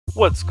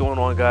What's going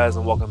on, guys,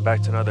 and welcome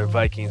back to another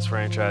Vikings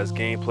franchise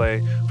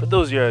gameplay. For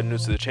those of you that are new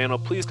to the channel,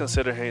 please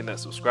consider hitting that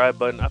subscribe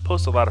button. I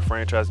post a lot of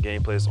franchise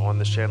gameplays on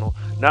this channel,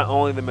 not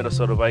only the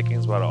Minnesota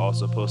Vikings, but I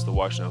also post the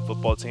Washington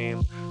football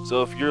team.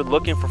 So if you're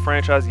looking for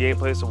franchise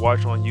gameplays to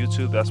watch on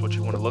YouTube, that's what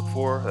you want to look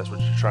for, that's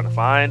what you're trying to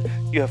find,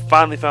 you have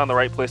finally found the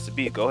right place to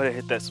be. Go ahead and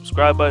hit that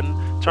subscribe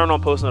button, turn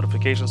on post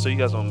notifications so you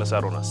guys don't miss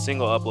out on a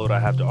single upload I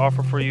have to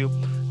offer for you.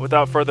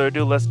 Without further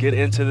ado, let's get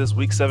into this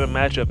Week 7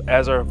 matchup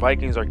as our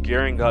Vikings are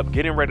gearing up,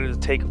 getting ready to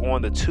take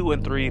on the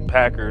 2-3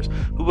 Packers,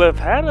 who have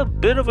had a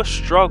bit of a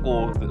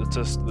struggle to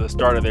the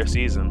start of their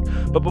season.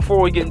 But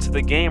before we get into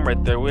the game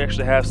right there, we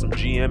actually have some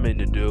GMing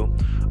to do.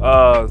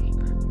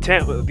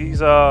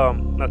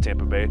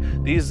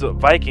 These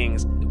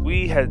Vikings,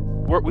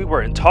 we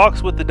were in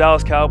talks with the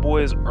Dallas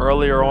Cowboys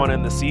earlier on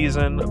in the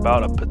season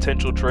about a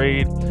potential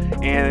trade,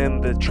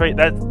 and the trade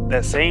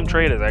that same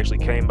trade has actually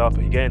came up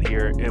again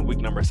here in week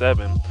number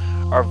 7.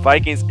 Our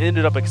Vikings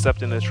ended up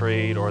accepting the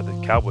trade, or the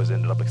Cowboys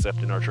ended up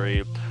accepting our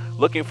trade,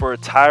 looking for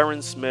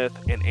Tyron Smith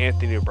and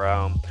Anthony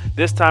Brown.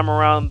 This time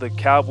around, the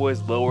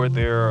Cowboys lowered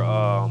their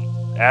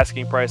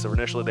asking price.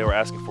 Initially they were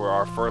asking for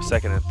our first,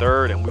 second, and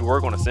third, and we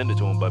were going to send it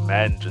to them, but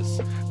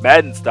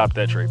Madden stopped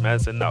that trade. Madden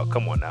said, no,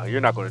 come on now,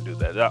 you're not going to do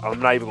that. I'm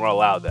not even going to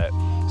allow that.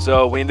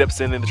 So we ended up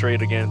sending the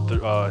trade again,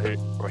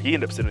 or he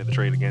ended up sending the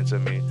trade again to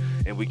me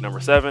in week number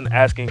 7,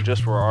 asking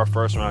just for our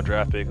first round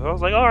draft pick. I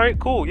was like, all right,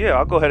 cool, yeah,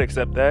 I'll go ahead and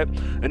accept that.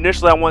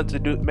 Initially I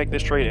wanted to make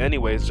this trade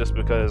anyways, just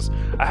because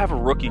I have a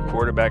rookie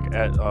quarterback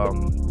at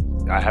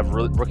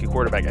rookie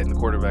quarterback in the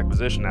quarterback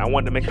position. I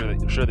wanted to make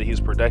sure that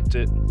he's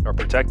protected.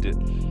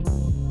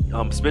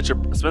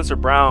 Spencer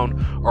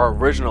Brown, our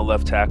original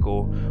left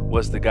tackle,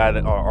 was the guy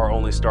that our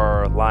only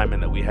star lineman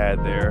that we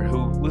had there.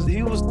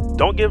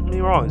 Don't get me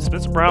wrong,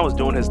 Spencer Brown was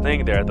doing his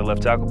thing there at the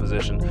left tackle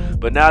position.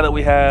 But now that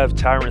we have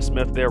Tyron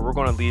Smith there, we're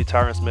going to leave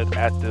Tyron Smith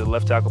at the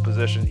left tackle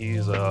position.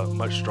 He's a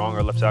much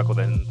stronger left tackle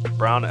than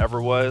Brown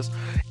ever was.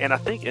 And I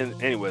think,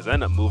 anyways, I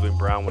ended up moving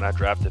Brown when I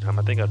drafted him.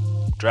 I think I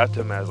drafted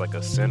him as like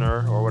a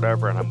center or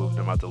whatever, and I moved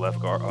him out to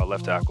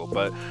left tackle.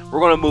 But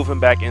we're going to move him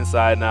back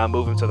inside now,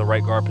 move him to the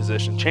right guard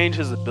position, change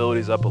his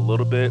abilities up a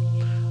little bit.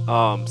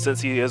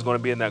 Since he is going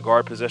to be in that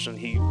guard position,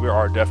 we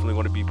are definitely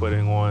going to be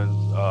putting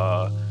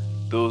on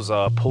those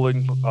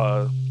pulling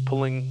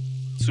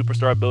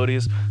superstar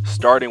abilities,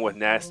 starting with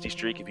Nasty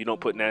Streak. If you don't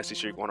put Nasty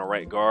Streak on a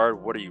right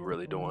guard, what are you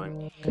really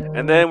doing?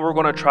 And then we're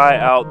going to try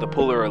out the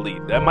Puller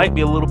Elite. That might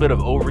be a little bit of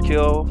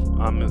overkill.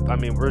 I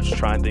mean, we're just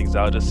trying things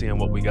out, just seeing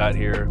what we got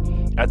here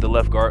at the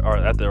left guard, or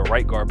at the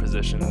right guard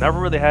position. Never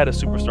really had a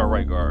superstar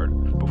right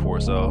guard before,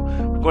 so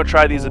we're going to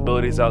try these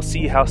abilities out,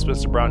 see how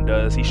Spencer Brown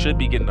does. He should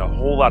be getting a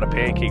whole lot of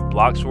pancake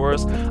blocks for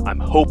us, I'm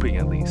hoping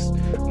at least.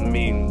 I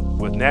mean,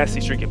 with Nasty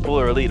Streak and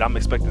Puller Elite, I'm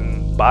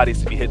expecting bodies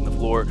to be hitting the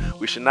floor.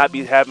 We should not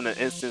be having an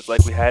instance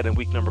like we had in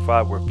week number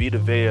 5 where Vita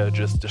Vea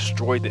just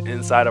destroyed the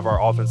inside of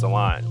our offensive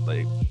line.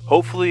 Like,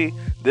 hopefully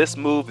this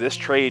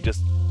trade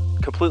just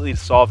completely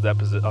solved that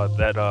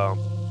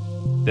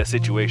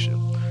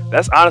situation.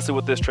 That's honestly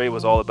what this trade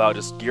was all about,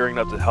 just gearing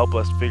up to help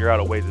us figure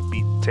out a way to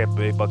beat Tampa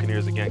Bay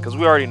Buccaneers again, because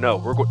we already know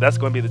that's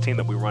going to be the team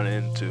that we run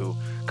into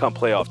come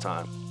playoff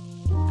time.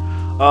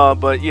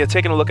 But yeah,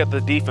 taking a look at the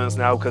defense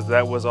now, because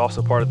that was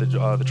also part of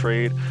the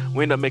trade.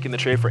 We ended up making the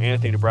trade for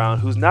Anthony Brown,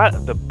 who's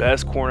not the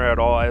best corner at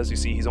all. As you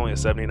see, he's only a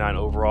 79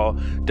 overall.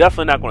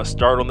 Definitely not going to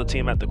start on the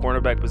team at the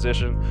cornerback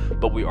position,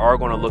 but we are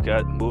going to look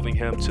at moving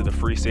him to the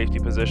free safety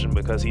position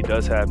because he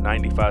does have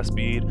 95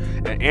 speed.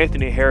 And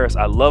Anthony Harris,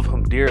 I love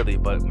him dearly,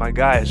 but my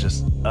guy is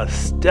just a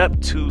step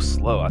too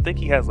slow. I think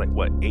he has like,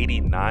 what,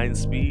 89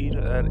 speed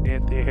at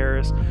Anthony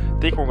Harris. I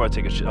think we're going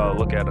to take a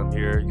look at him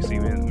here. You see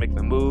me make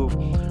the move.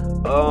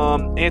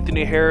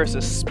 Anthony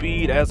Harris's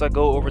speed, as I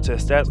go over to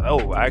his stats,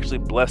 oh, I actually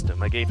blessed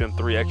him. I gave him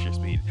 3 extra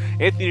speed.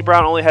 Anthony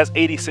Brown only has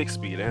 86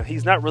 speed, and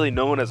he's not really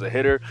known as a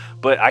hitter,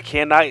 but I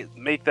cannot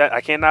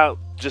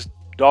just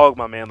dog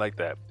my man like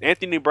that.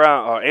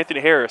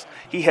 Anthony Harris,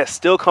 he has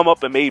still come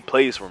up and made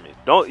plays for me.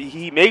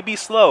 He may be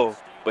slow,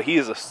 but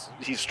he's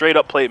straight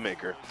up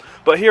playmaker.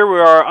 But here we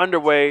are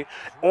underway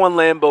on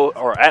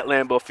at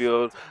Lambeau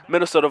Field.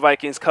 Minnesota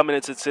Vikings coming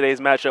into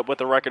today's matchup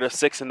with a record of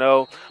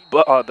 6-0,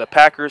 but the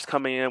Packers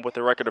coming in with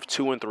a record of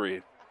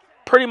 2-3.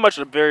 Pretty much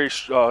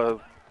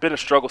been a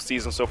struggle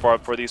season so far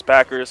for these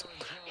Packers.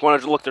 Going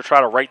to look to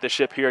try to right the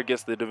ship here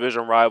against the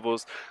division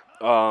rivals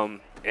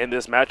in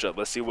this matchup.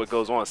 Let's see what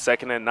goes on.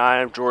 2nd and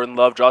 9. Jordan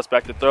Love drops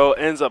back to throw,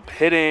 ends up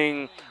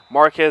hitting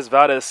Marquez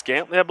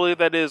Valdez-Scantling, I believe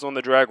that is, on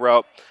the drag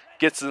route.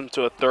 Gets them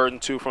to a 3rd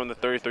and 2 from the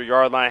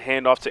 33-yard line.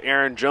 Handoff to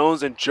Aaron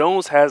Jones, and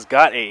Jones has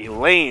got a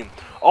lane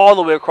all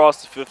the way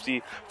across the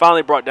 50.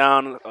 Finally brought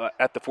down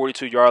at the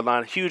 42-yard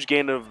line. Huge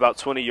gain of about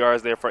 20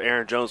 yards there for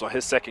Aaron Jones on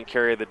his 2nd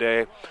carry of the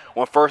day.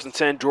 On 1st and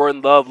 10,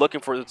 Jordan Love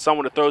looking for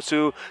someone to throw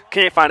to.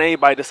 Can't find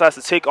anybody. Decides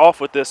to take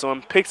off with this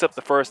one. Picks up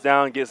the 1st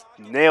down. Gets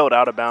nailed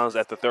out of bounds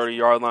at the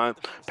 30-yard line.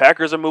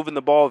 Packers are moving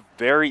the ball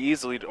very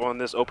easily on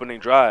this opening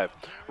drive.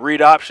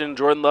 Read option.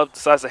 Jordan Love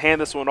decides to hand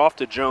this one off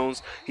to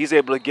Jones. He's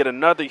able to get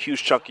another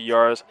huge chunk of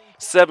yards.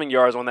 7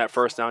 yards on that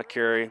 1st down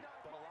carry.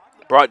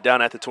 Brought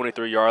down at the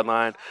 23-yard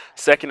line.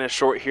 Second and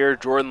short here.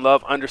 Jordan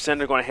Love under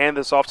center, going to hand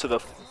this off to the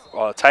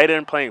tight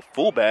end playing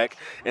fullback,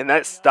 and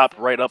that stopped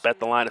right up at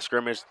the line of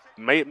scrimmage.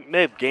 May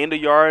have gained a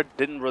yard.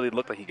 Didn't really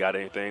look like he got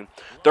anything.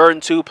 3rd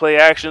and 2, play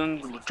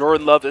action.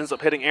 Jordan Love ends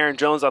up hitting Aaron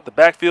Jones out the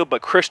backfield,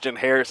 but Christian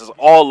Harris is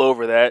all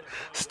over that,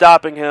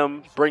 stopping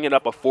him, bringing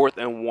up a 4th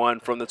and 1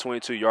 from the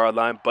 22-yard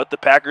line. But the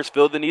Packers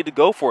feel the need to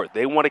go for it.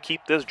 They want to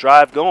keep this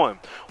drive going.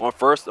 On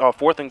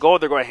 4th and goal,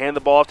 they're going to hand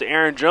the ball off to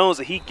Aaron Jones,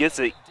 and he gets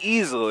it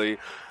easily.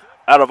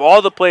 Out of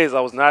all the plays, I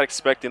was not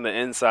expecting the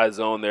inside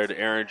zone there to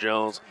Aaron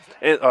Jones.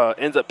 It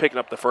ends up picking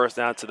up the first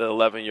down to the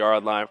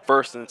 11-yard line.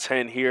 1st and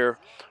 10 here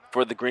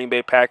for the Green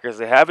Bay Packers.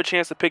 They have a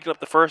chance of picking up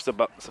the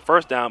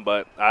first down,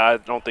 but I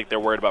don't think they're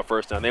worried about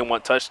first down. They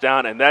want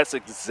touchdown, and that's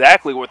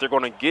exactly what they're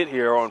going to get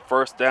here on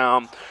first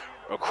down.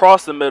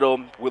 Across the middle,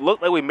 we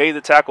looked like we made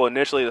the tackle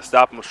initially to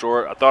stop him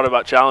short. I thought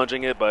about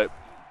challenging it, but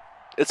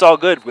it's all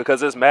good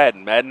because it's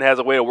Madden. Madden has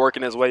a way of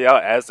working his way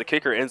out as the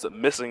kicker ends up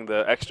missing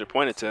the extra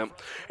point attempt.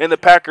 And the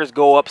Packers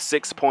go up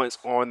 6 points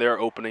on their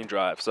opening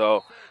drive.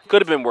 So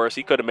could have been worse.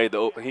 He could have made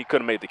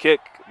the kick,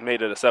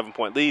 made it a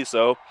 7-point lead.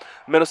 So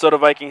Minnesota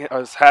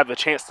Vikings have a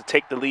chance to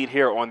take the lead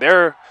here on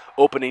their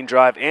opening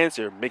drive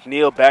answer.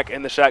 McNeil back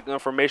in the shotgun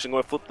formation,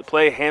 going to flip the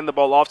play, hand the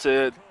ball off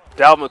to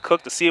Dalvin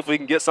Cook to see if we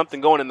can get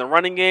something going in the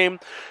running game.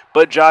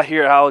 But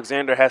Jair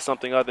Alexander has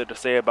something other to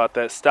say about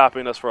that,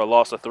 stopping us for a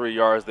loss of 3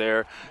 yards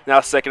there. Now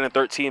 2nd and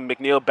 13,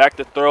 McNeil back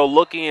to throw,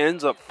 looking,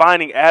 ends up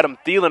finding Adam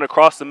Thielen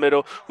across the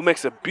middle, who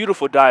makes a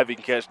beautiful diving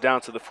catch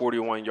down to the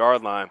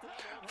 41-yard line.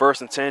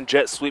 1st and 10,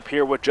 jet sweep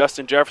here with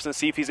Justin Jefferson.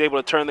 See if he's able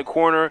to turn the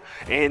corner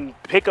and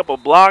pick up a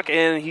block,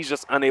 and he's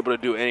just unable to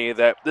do any of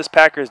that. This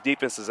Packers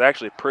defense is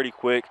actually pretty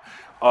quick.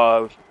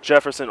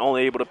 Jefferson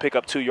only able to pick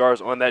up 2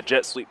 yards on that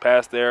jet sweep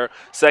pass there.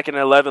 2nd and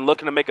 11,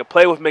 looking to make a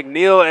play with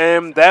McNeil,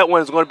 and that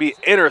one is going to be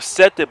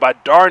intercepted by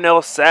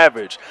Darnell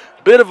Savage.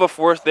 Bit of a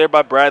force there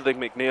by Bradley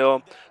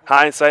McNeil.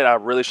 Hindsight, I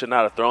really should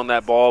not have thrown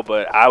that ball,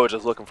 but I was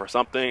just looking for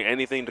something,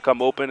 anything to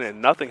come open,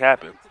 and nothing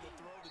happened.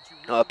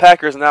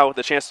 Packers now with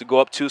the chance to go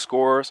up 2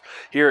 scores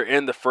here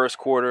in the first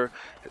quarter.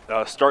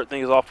 Start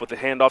things off with a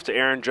handoff to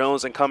Aaron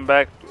Jones and come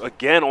back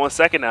again on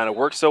 2nd down. It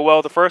worked so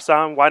well the first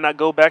time. Why not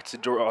go back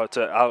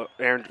to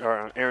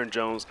Aaron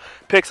Jones?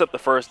 Picks up the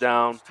first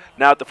down.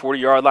 Now at the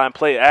 40-yard line,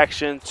 play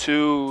action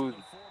to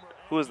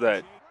 – who is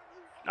that?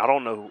 I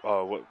don't know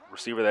what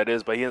receiver that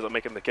is, but he ends up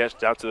making the catch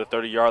down to the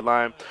 30-yard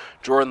line.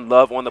 Jordan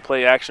Love on the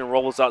play action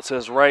rolls out to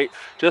his right.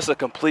 Just a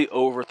complete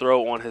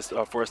overthrow on his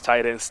for his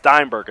tight end,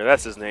 Steinberger.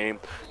 That's his name.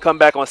 Come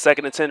back on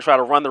 2nd and 10, try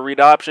to run the read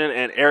option,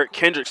 and Eric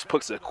Kendricks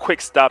puts a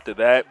quick stop to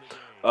that.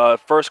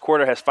 First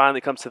quarter has finally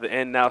come to the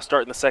end now,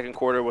 starting the second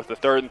quarter with the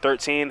 3rd and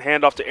 13.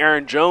 Handoff to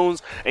Aaron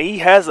Jones, and he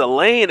has a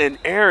lane, and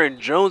Aaron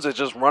Jones is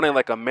just running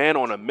like a man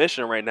on a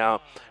mission right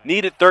now.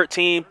 Needed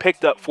 13,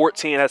 picked up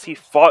 14 as he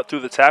fought through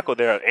the tackle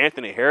there.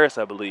 Anthony Harris,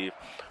 I believe.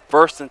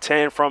 1st and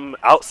 10 from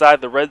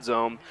outside the red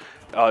zone.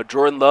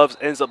 Jordan Love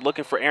ends up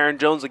looking for Aaron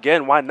Jones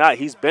again. Why not?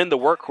 He's been the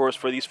workhorse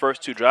for these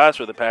first 2 drives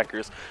for the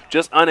Packers.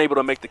 Just unable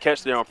to make the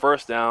catch there on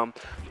first down.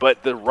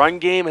 But the run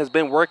game has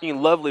been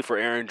working lovely for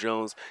Aaron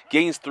Jones.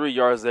 Gains 3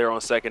 yards there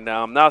on 2nd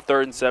down. Now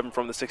 3rd and 7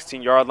 from the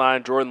 16-yard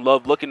line. Jordan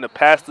Love looking to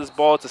pass this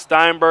ball to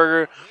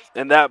Steinberger.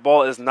 And that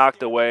ball is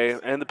knocked away.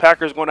 And the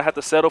Packers are going to have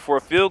to settle for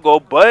a field goal.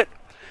 But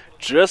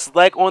just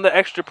like on the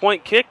extra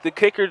point kick, the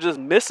kicker just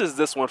misses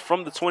this one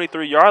from the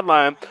 23-yard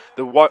line.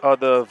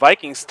 The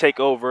Vikings take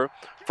over.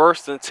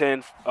 1st and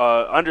 10,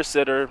 under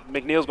center.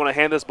 McNeil's going to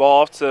hand this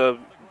ball off to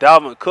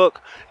Dalvin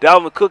Cook.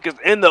 Dalvin Cook is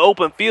in the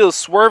open field,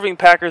 swerving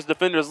Packers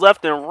defenders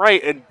left and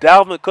right, and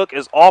Dalvin Cook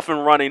is off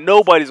and running.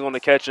 Nobody's going to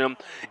catch him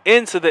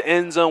into the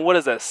end zone. What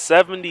is that,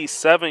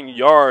 77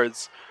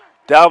 yards?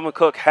 Dalvin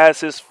Cook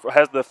has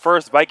the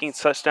first Vikings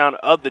touchdown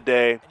of the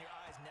day.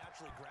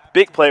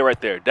 Big play right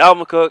there.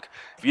 Dalvin Cook,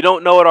 if you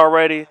don't know it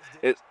already,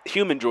 it's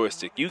human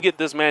joystick. You get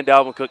this man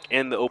Dalvin Cook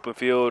in the open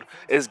field,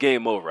 it's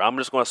game over. I'm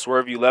just going to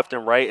swerve you left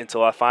and right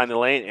until I find the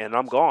lane, and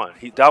I'm gone.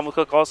 Dalvin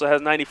Cook also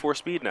has 94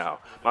 speed now.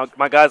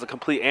 My guy's a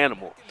complete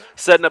animal.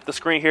 Setting up the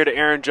screen here to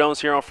Aaron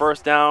Jones here on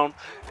first down.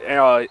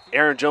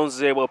 Aaron Jones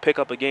is able to pick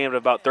up a gain of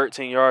about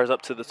 13 yards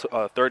up to the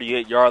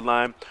 38-yard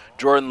line.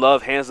 Jordan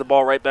Love hands the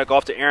ball right back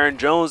off to Aaron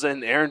Jones,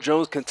 and Aaron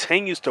Jones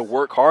continues to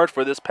work hard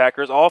for this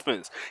Packers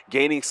offense,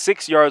 gaining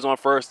 6 yards on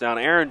first down.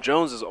 Aaron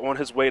Jones is on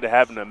his way to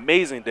have an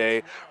amazing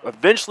day.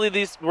 Eventually,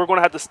 we're going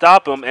to have to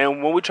stop him,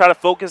 and when we try to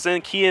focus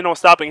and key in on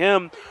stopping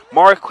him,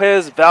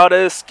 Marquez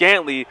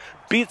Valdez-Scantling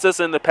beats us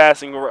in the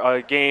passing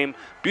game.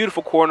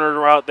 Beautiful corner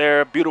route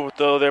there. Beautiful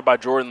throw there by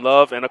Jordan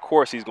Love. And, of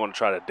course, he's going to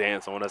try to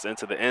dance on us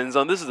into the end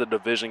zone. This is a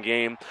division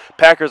game.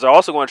 Packers are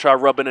also going to try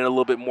rubbing in a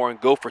little bit more and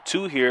go for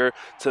 2 here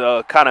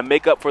to kind of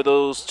make up for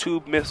those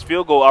 2 missed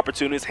field goal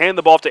opportunities. Hand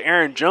the ball off to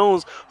Aaron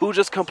Jones, who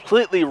just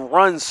completely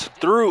runs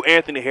through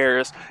Anthony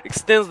Harris,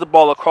 extends the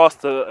ball across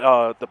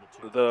the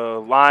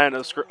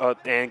line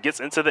and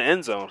gets into the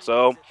end zone.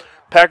 So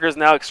Packers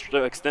now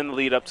extend the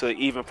lead up to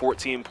even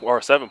 14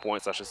 or 7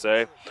 points, I should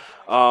say.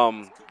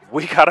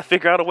 We got to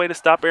figure out a way to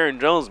stop Aaron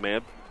Jones,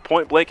 man.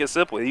 point blank and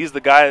simple. He's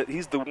the guy.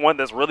 He's the one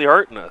that's really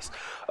hurting us.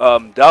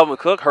 Dalvin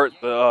Cook hurt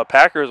the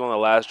Packers on the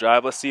last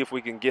drive. Let's see if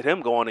we can get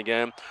him going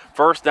again.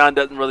 First down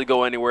doesn't really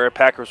go anywhere.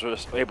 Packers were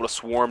able to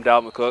swarm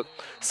Dalvin Cook.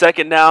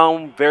 Second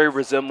down, very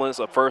resemblance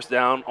of first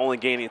down, only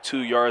gaining 2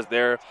 yards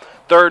there.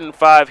 3rd and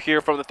 5 here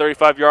from the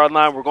 35-yard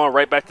line. We're going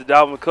right back to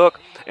Dalvin Cook,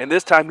 and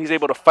this time he's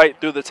able to fight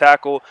through the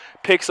tackle,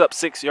 picks up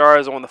 6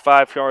 yards on the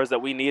 5 yards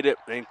that we needed,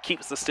 and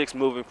keeps the sticks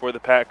moving for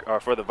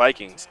the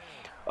Vikings.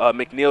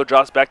 McNeil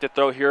drops back to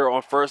throw here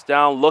on first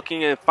down,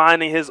 looking and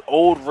finding his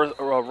old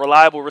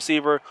reliable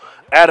receiver,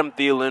 Adam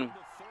Thielen.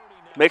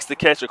 Makes the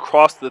catch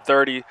across the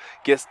 30,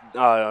 gets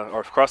or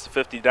across the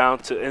 50 down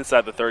to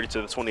inside the 30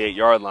 to the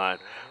 28-yard line.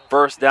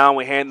 First down,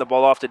 we hand the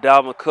ball off to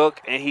Dalvin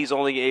Cook, and he's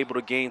only able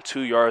to gain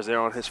 2 yards there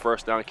on his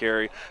first down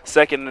carry.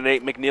 2nd and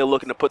 8, McNeil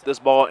looking to put this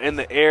ball in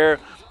the air,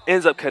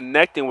 ends up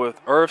connecting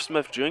with Irv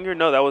Smith Jr.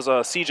 No, that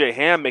was C.J.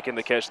 Ham making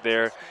the catch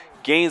there.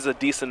 Gains a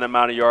decent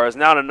amount of yards.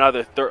 Now another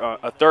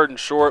a 3rd and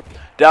short.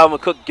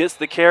 Dalvin Cook gets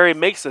the carry,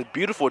 makes a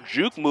beautiful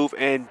juke move,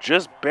 and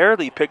just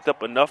barely picked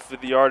up enough of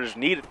the yardage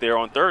needed there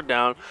on 3rd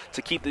down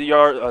to keep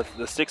the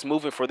sticks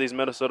moving for these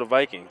Minnesota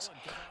Vikings.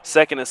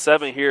 2nd and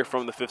 7 here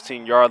from the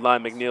 15-yard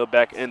line. McNeil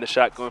back in the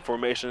shotgun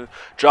formation,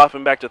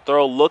 dropping back to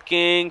throw,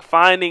 looking,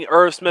 finding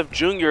Irv Smith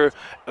Jr.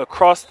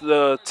 across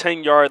the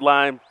 10-yard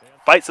line,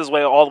 fights his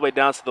way all the way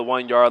down to the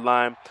 1-yard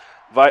line.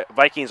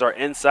 Vikings are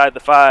inside the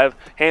 5,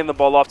 hand the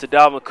ball off to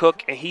Dalvin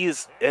Cook, and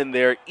he's in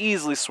there,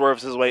 easily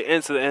swerves his way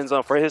into the end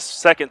zone for his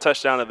 2nd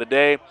touchdown of the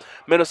day.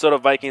 Minnesota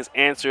Vikings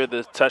answer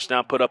the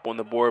touchdown put up on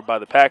the board by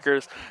the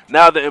Packers.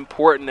 Now the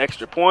important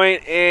extra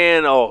point,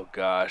 and oh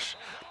gosh,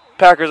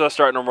 Packers are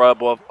starting to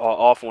rub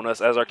off on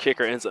us as our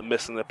kicker ends up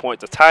missing the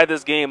point to tie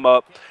this game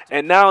up.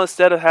 And now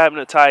instead of having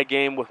a tie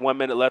game with 1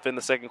 minute left in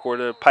the 2nd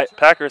quarter,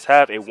 Packers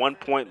have a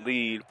 1-point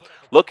lead,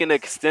 looking to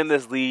extend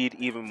this lead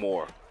even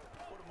more.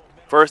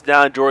 First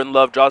down, Jordan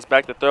Love drops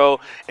back to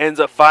throw, ends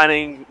up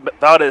finding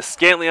Valdez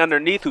Scantling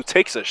underneath, who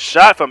takes a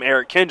shot from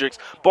Eric Kendricks.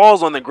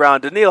 Ball's on the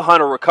ground. Daniil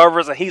Hunter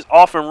recovers, and he's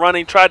off and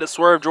running. Tried to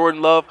swerve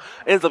Jordan Love,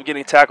 ends up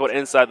getting tackled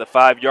inside the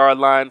 5-yard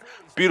line.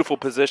 Beautiful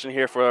position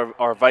here for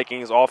our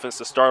Vikings offense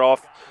to start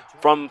off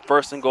from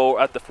 1st and goal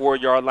at the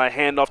 4-yard line.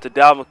 Handoff to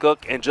Dalvin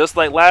Cook, and just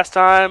like last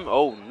time,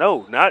 oh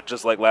no, not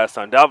just like last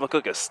time, Dalvin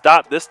Cook is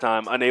stopped this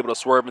time, unable to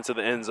swerve into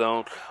the end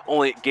zone,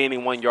 only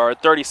gaining 1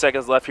 yard. 30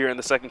 seconds left here in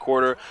the 2nd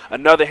quarter.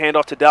 Another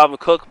handoff to Dalvin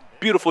Cook.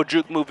 Beautiful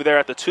juke move there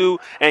at the 2,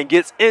 and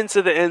gets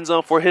into the end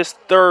zone for his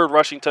 3rd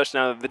rushing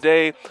touchdown of the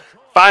day.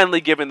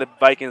 Finally giving the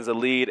Vikings a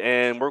lead,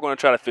 and we're going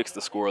to try to fix the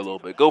score a little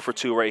bit. Go for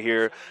 2 right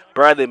here.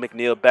 Bradley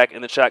McNeil back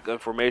in the shotgun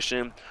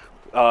formation.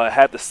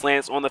 Had the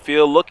slants on the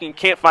field, looking,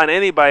 can't find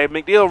anybody.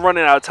 McNeil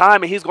running out of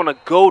time, and he's going to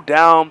go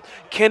down.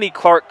 Kenny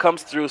Clark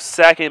comes through,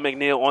 sacking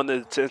McNeil on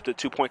the attempted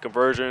 2-point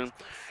conversion.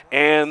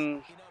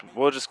 And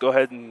we'll just go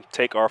ahead and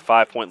take our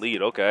 5-point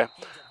lead. Okay.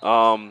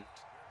 On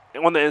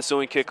the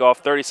ensuing kickoff,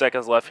 30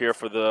 seconds left here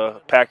for the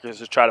Packers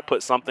to try to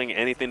put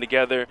anything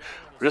together.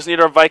 We just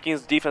need our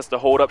Vikings defense to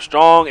hold up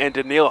strong, and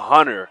Daniil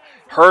Hunter,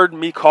 heard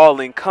me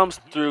calling, comes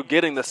through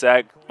getting the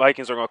sack.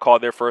 Vikings are going to call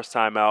their first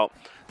timeout.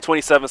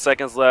 27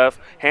 seconds left.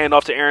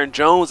 Handoff to Aaron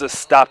Jones is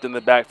stopped in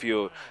the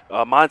backfield.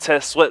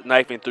 Montez Sweat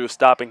knifing through,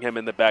 stopping him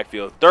in the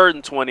backfield. 3rd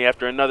and 20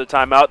 after another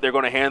timeout. They're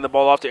going to hand the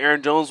ball off to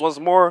Aaron Jones once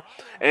more.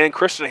 And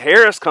Christian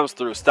Harris comes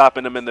through,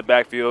 stopping him in the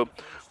backfield.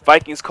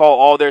 Vikings call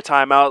all their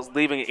timeouts,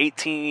 leaving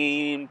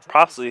 16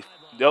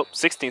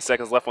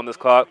 seconds left on this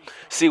clock.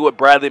 See what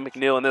Bradley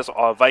McNeil and this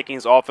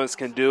Vikings offense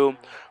can do.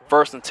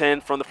 1st and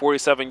 10 from the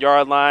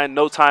 47-yard line.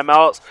 No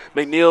timeouts.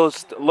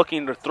 McNeil's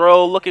looking to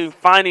throw,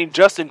 finding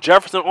Justin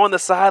Jefferson on the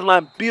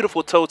sideline.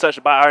 Beautiful toe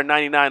touch by our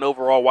 99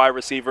 overall wide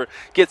receiver.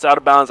 Gets out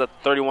of bounds at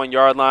the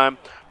 31-yard line.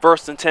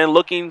 1st and 10,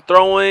 looking,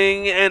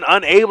 throwing, and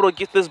unable to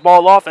get this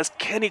ball off as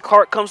Kenny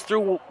Clark comes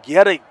through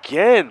yet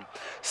again,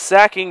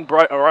 sacking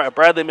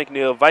Bradley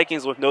McNeil.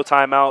 Vikings with no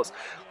timeouts.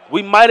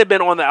 We might have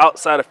been on the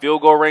outside of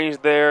field goal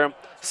range there.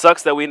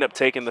 Sucks that we ended up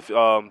taking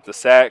the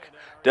sack.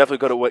 Definitely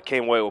could have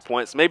came away with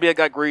points. Maybe I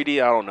got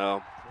greedy. I don't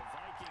know.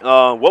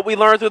 What we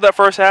learned through that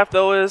first half,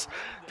 though, is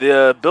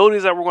the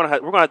abilities that we're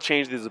gonna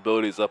change these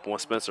abilities up on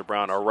Spencer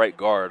Brown, our right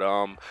guard.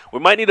 We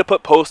might need to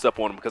put post up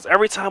on him because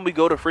every time we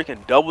go to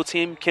freaking double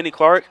team Kenny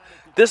Clark,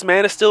 this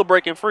man is still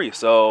breaking free.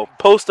 So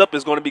post up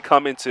is going to be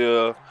coming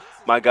to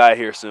my guy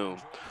here soon.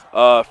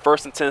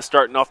 1st and 10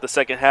 starting off the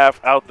 2nd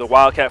half out the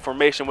Wildcat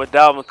formation with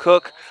Dalvin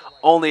Cook,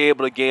 only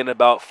able to gain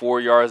about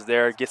 4 yards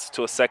there. Gets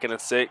to a 2nd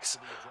and 6.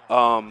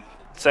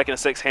 2nd and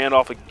 6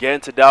 handoff again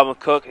to Dalvin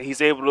Cook.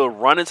 He's able to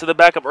run into the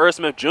back of Irv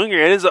Smith Jr. and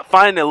ends up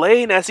finding a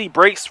lane as he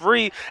breaks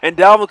free. And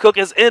Dalvin Cook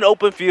is in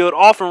open field,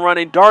 off and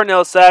running.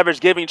 Darnell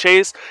Savage giving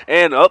chase.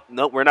 And, oh,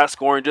 no, we're not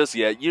scoring just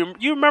yet. You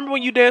remember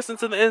when you danced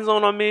into the end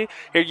zone on me?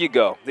 Here you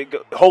go.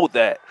 Hold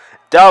that.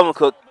 Dalvin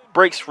Cook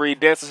breaks free,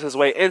 dances his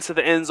way into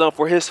the end zone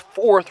for his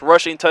 4th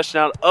rushing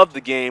touchdown of the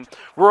game.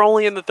 We're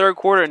only in the 3rd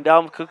quarter, and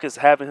Dalvin Cook is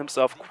having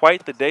himself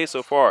quite the day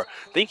so far.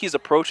 I think he's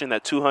approaching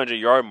that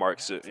 200-yard mark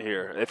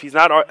here. If he's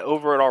not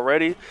over it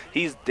already,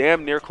 he's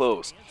damn near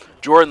close.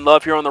 Jordan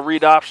Love here on the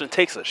read option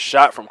takes a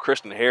shot from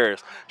Christian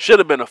Harris. Should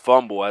have been a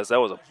fumble, as that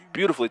was a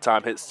beautifully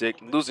timed hit stick,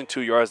 losing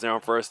 2 yards there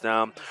on first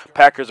down.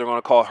 Packers are going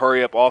to call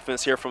hurry-up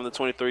offense here from the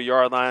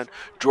 23-yard line.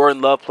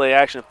 Jordan Love play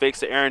action, fakes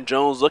to Aaron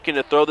Jones, looking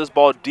to throw this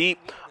ball deep,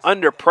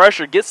 under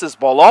pressure, gets this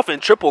ball off in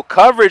triple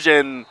coverage,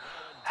 and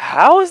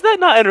how is that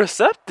not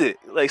intercepted?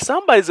 Like,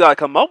 somebody's got to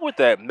come up with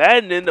that.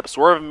 Madden ended up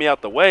swerving me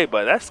out the way,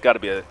 but that's got to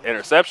be an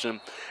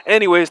interception.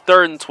 Anyways,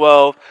 3rd and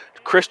 12.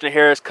 Christian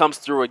Harris comes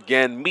through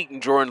again,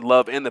 meeting Jordan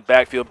Love in the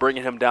backfield,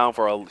 bringing him down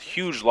for a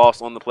huge loss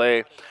on the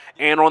play.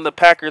 And on the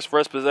Packers'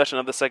 first possession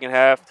of the second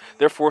half,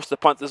 they're forced to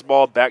punt this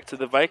ball back to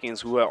the Vikings,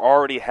 who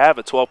already have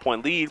a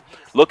 12-point lead.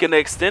 Looking to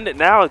extend it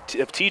now of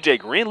TJ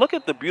Green. Look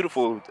at the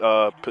beautiful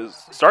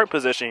start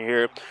position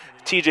here.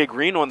 TJ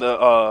Green on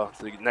the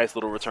nice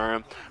little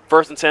return.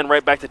 1st and 10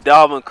 right back to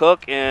Dalvin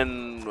Cook.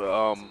 And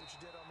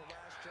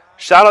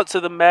shout out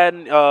to the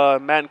Madden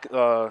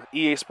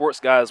EA Sports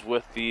guys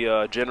with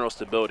the general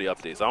stability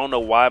updates. I don't know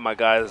why my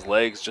guy's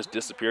legs just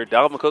disappeared.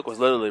 Dalvin Cook was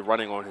literally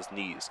running on his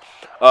knees.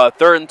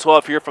 3rd and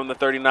 12 here from the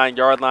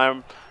 39-yard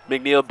line.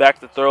 McNeil back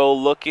to throw,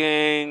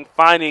 looking,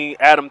 finding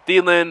Adam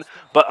Thielen,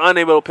 but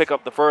unable to pick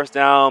up the first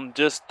down,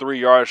 just 3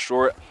 yards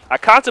short. I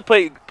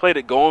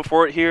contemplated going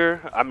for it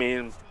here. I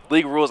mean,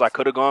 league rules, I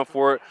could have gone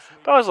for it.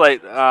 But I was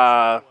like,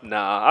 nah,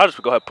 I'll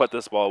just go ahead and put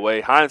this ball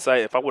away.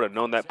 Hindsight, if I would have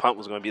known that punt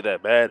was going to be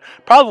that bad,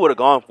 probably would have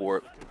gone for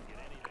it.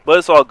 But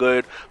it's all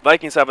good.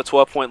 Vikings have a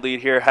 12-point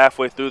lead here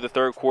halfway through the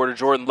 3rd quarter.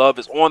 Jordan Love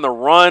is on the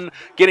run,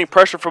 getting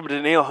pressure from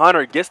Danielle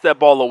Hunter, gets that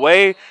ball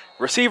away.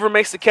 Receiver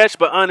makes the catch,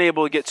 but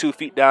unable to get 2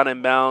 feet down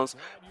in bounds.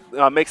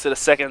 Makes it a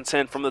 2nd and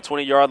 10 from the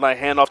 20-yard line.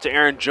 Handoff to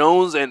Aaron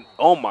Jones, and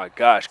oh my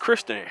gosh,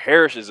 Christian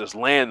Harris is just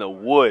laying the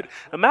wood.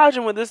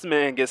 Imagine when this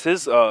man gets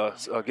his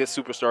gets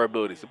superstar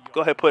abilities. Go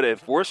ahead, put an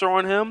enforcer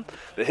on him.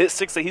 The hit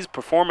 6 that he's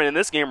performing in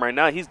this game right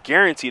now, he's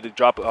guaranteed to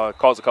drop,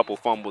 cause a couple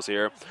fumbles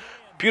here.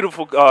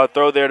 Beautiful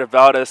throw there to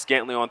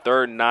Valdez-Scantling on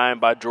 3rd and 9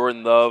 by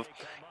Jordan Love.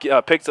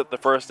 Picks up the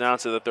first down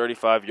to the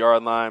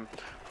 35-yard line.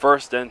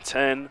 1st and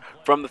 10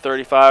 from the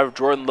 35.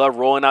 Jordan Love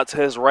rolling out to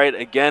his right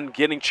again,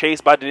 getting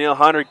chased by Danielle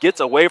Hunter, gets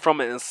away from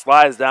it and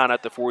slides down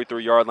at the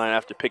 43-yard line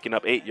after picking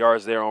up 8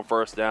 yards there on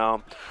first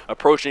down.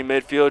 Approaching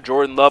midfield,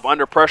 Jordan Love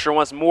under pressure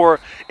once more,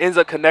 ends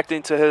up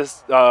connecting to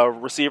his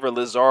receiver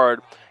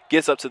Lazard,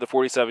 gets up to the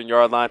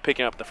 47-yard line,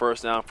 picking up the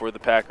first down for the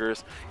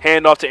Packers.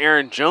 Handoff to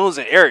Aaron Jones,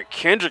 and Eric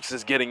Kendricks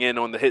is getting in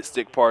on the hit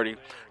stick party,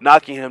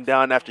 knocking him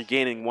down after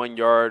gaining 1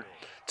 yard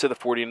to the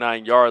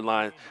 49-yard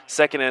line.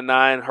 2nd and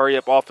 9,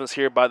 hurry-up offense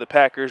here by the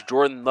Packers.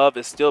 Jordan Love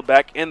is still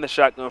back in the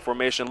shotgun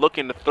formation,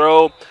 looking to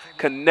throw,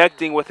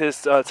 connecting with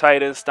his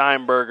tight end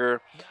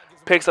Steinberger.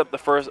 Picks up the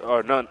first,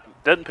 or no,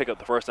 doesn't pick up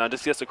the first down,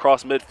 just gets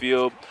across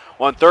midfield.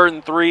 On 3rd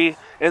and 3,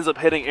 ends up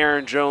hitting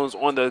Aaron Jones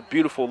on the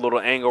beautiful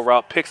little angle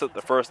route, picks up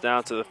the first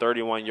down to the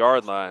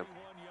 31-yard line.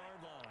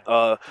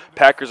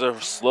 Packers are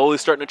slowly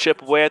starting to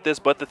chip away at this,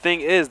 but the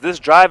thing is, this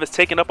drive is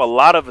taking up a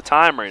lot of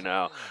time right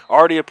now.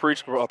 Already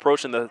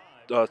approaching the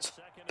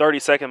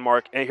 30-second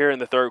mark here in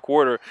the 3rd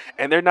quarter,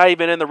 and they're not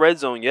even in the red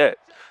zone yet.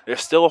 There's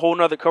still a whole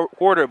nother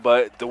quarter,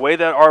 but the way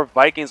that our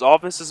Vikings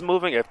offense is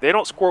moving, if they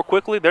don't score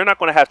quickly, they're not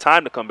going to have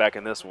time to come back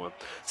in this one.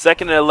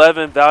 2nd and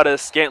 11,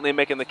 Valdez-Scantling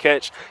making the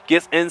catch,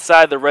 gets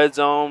inside the red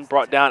zone,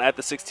 brought down at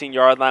the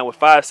 16-yard line with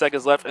 5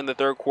 seconds left in the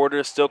 3rd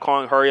quarter, still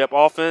calling hurry-up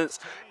offense.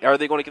 Are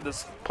they going to get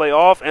this play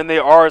off? And they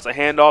are. It's a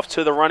handoff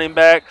to the running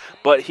back,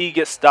 but he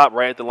gets stopped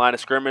right at the line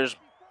of scrimmage,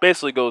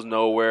 basically goes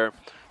nowhere.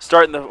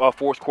 Starting the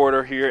 4th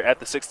quarter here at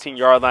the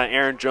 16-yard line,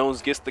 Aaron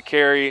Jones gets the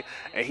carry,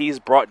 and he's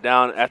brought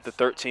down at the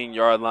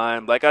 13-yard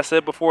line. Like I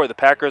said before, the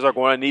Packers are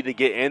going to need to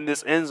get in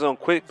this end zone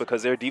quick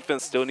because their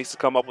defense still needs to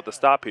come up with a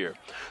stop here.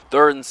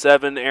 3rd and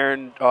 7,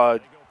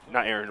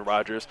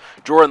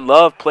 Jordan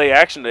Love play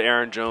action to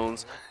Aaron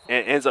Jones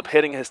and ends up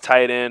hitting his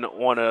tight end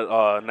on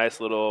a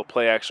nice little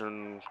play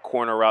action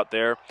corner route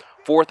there.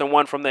 4th and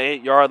 1 from the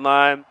 8-yard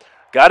line.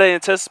 Got to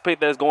anticipate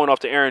that it's going off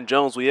to Aaron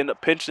Jones. We end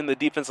up pinching the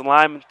defensive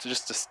lineman to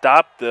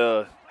stop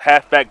the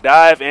halfback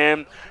dive,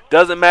 and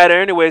doesn't matter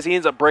anyways. He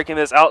ends up breaking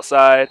this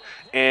outside,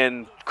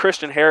 and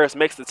Christian Harris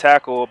makes the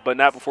tackle, but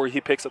not before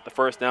he picks up the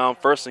first down.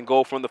 1st and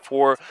goal from the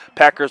 4.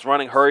 Packers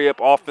running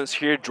hurry-up offense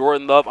here.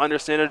 Jordan Love under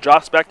center,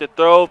 drops back to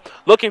throw,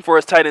 looking for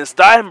his tight end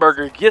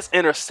Steinberger, gets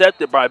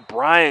intercepted by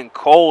Brian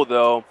Cole,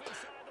 though.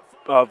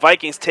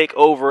 Vikings take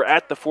over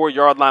at the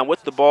 4-yard line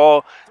with the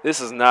ball. This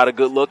is not a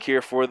good look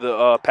here for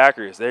the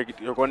Packers. They're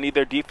going to need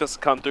their defense to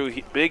come through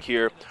big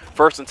here.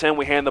 1st and 10,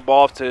 we hand the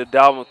ball off to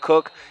Dalvin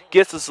Cook.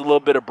 Gets us a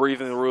little bit of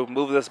breathing room.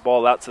 Moves this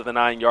ball out to the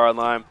 9-yard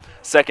line.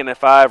 2nd and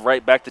 5,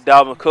 right back to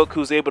Dalvin Cook,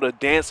 who's able to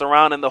dance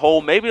around in the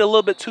hole. Maybe a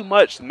little bit too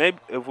much. Maybe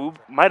if we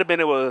might have been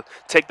able to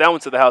take that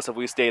one to the house if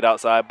we stayed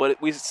outside,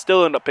 but we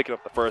still end up picking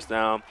up the first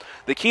down.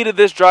 The key to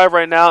this drive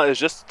right now is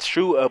just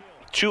chew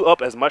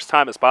up as much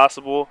time as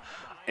possible,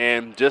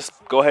 and just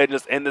go ahead and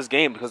just end this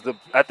game, because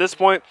at this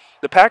point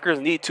the Packers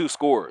need 2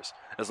 scores.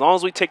 As long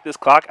as we take this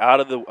clock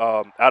out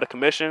of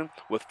commission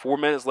with 4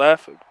 minutes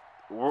left,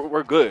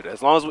 we're good.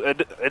 As long as it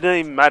didn't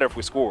even matter if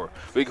we score.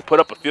 We could put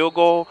up a field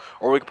goal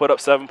or we could put up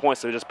 7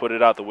 points and just put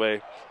it out the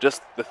way.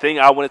 Just the thing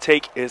I want to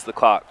take is the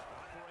clock.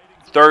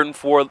 3rd and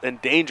 4 in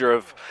danger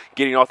of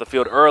getting off the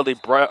field early.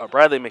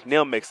 Bradley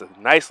McNeil makes a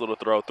nice little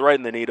throw,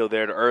 threading the needle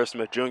there to Irv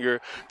Smith Jr.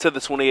 to the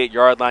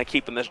 28-yard line,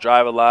 keeping this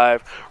drive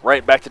alive.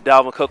 Right back to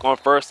Dalvin Cook on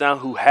 1st down,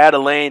 who had a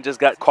lane, just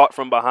got caught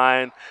from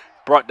behind.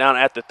 Brought down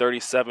at the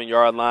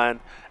 37-yard line.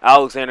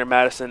 Alexander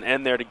Madison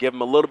in there to give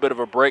him a little bit of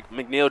a break.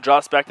 McNeil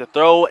drops back to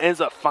throw, ends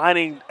up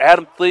finding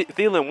Adam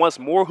Thielen once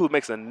more, who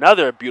makes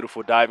another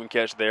beautiful diving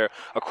catch there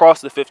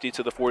across the 50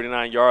 to the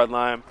 49-yard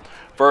line.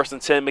 1st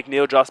and 10,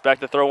 McNeil drops back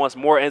to throw once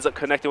more, ends up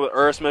connecting with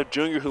Irv Smith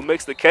Jr., who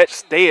makes the catch.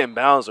 Stay in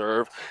bounds,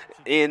 Irv.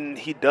 And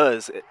he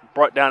does.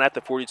 Brought down at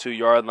the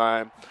 42-yard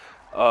line.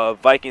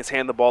 Vikings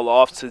hand the ball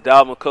off to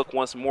Dalvin Cook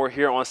once more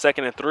here on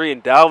 2nd and 3,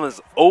 and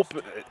Dalvin's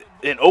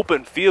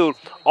open field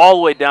all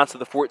the way down to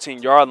the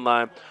 14-yard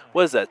line.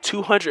 What is that?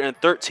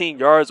 213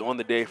 yards on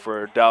the day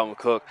for Dalvin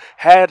Cook.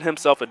 Had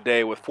himself a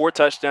day with 4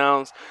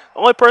 touchdowns. The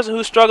only person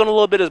who's struggling a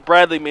little bit is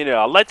Bradley McNeil.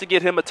 I'd like to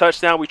get him a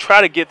touchdown. We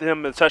try to get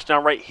him a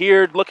touchdown right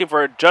here, looking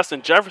for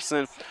Justin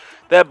Jefferson.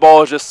 That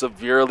ball is just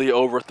severely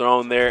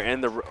overthrown there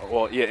in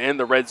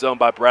the red zone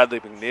by Bradley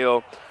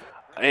McNeil.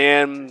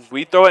 And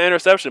we throw an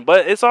interception,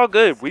 but it's all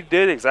good. We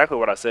did exactly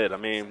what I said. I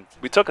mean,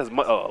 we took a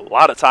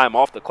lot of time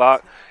off the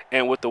clock,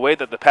 and with the way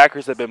that the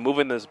Packers have been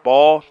moving this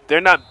ball, they're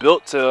not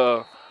built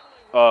to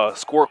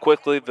score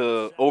quickly,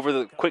 over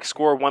the quick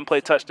score,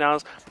 1-play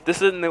touchdowns.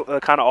 This isn't the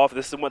kind of offense.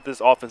 This is what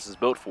this offense is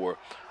built for.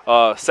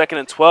 2nd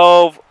and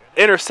 12,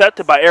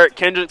 intercepted by Eric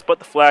Kendricks, but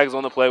the flag's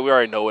on the play. We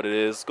already know what it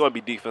is. It's going to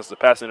be defensive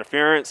pass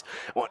interference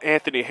on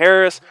Anthony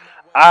Harris.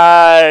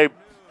 I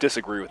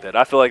disagree with it.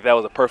 I feel like that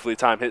was a perfectly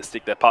timed hit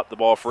stick that popped the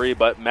ball free,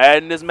 but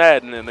Madden is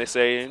Madden, and they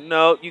say,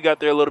 no, you got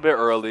there a little bit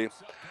early.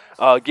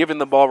 Giving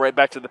the ball right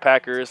back to the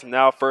Packers.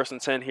 Now 1st and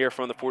 10 here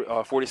from the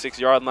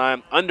 46-yard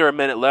line. Under a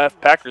minute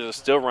left. Packers are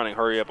still running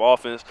hurry-up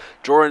offense.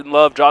 Jordan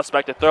Love drops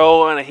back to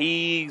throw, and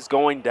he's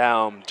going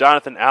down.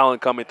 Jonathan Allen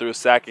coming through,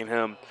 sacking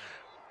him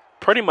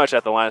pretty much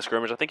at the line of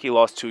scrimmage. I think he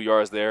lost 2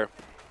 yards there.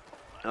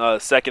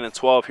 2nd and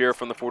 12 here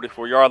from the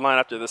 44-yard line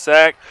after the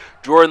sack.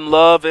 Jordan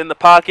Love in the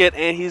pocket,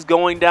 and he's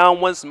going down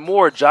once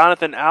more.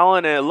 Jonathan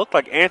Allen, and it looked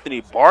like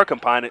Anthony Barr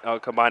combining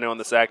on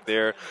the sack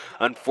there.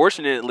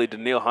 Unfortunately,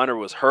 Danielle Hunter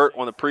was hurt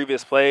on the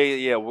previous play.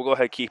 Yeah, we'll go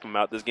ahead and keep him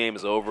out. This game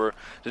is over.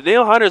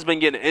 Danielle Hunter's been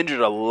getting injured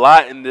a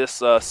lot in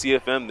this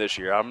CFM this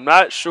year. I'm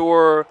not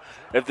sure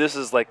if this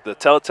is like the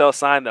telltale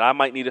sign that I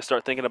might need to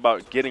start thinking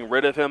about getting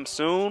rid of him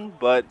soon,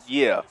 but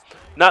yeah,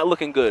 not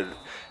looking good.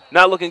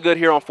 Not looking good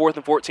here on 4th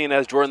and 14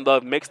 as Jordan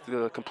Love makes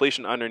the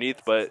completion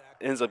underneath, but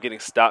ends up getting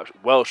stopped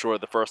well short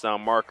of the 1st down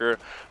marker.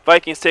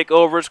 Vikings take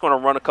over. Just going to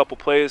run a couple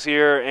plays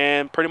here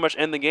and pretty much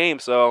end the game.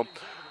 So,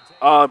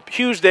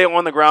 huge day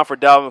on the ground for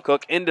Dalvin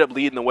Cook. Ended up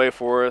leading the way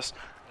for us.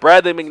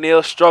 Bradley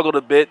McNeil struggled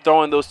a bit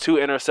throwing those 2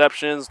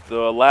 interceptions.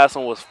 The last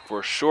one was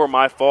for sure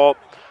my fault.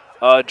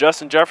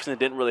 Justin Jefferson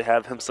didn't really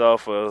have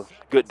himself a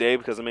good day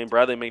because, I mean,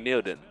 Bradley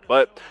McNeil didn't.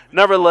 But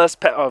nevertheless,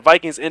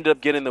 Vikings ended up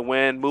getting the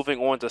win, moving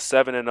on to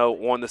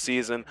 7-0 on the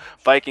season.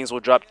 Vikings will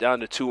drop down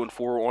to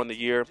 2-4 on the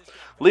year.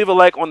 Leave a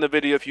like on the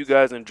video if you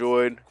guys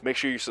enjoyed. Make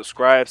sure you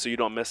subscribe so you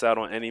don't miss out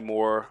on any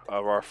more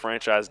of our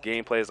franchise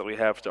gameplays that we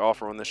have to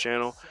offer on this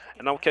channel.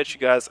 And I'll catch you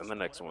guys in the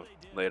next one.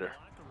 Later.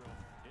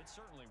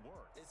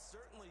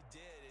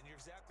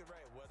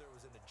 Whether it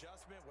was an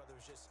adjustment, whether it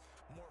was just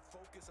more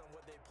focus on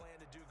what they planned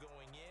to do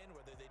going in,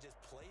 whether they just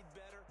played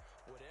better,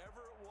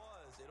 whatever it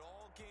was, it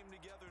all came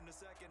together in the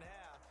second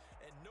half,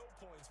 and no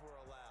points were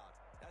allowed.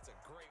 That's a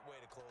great way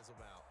to close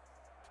them out.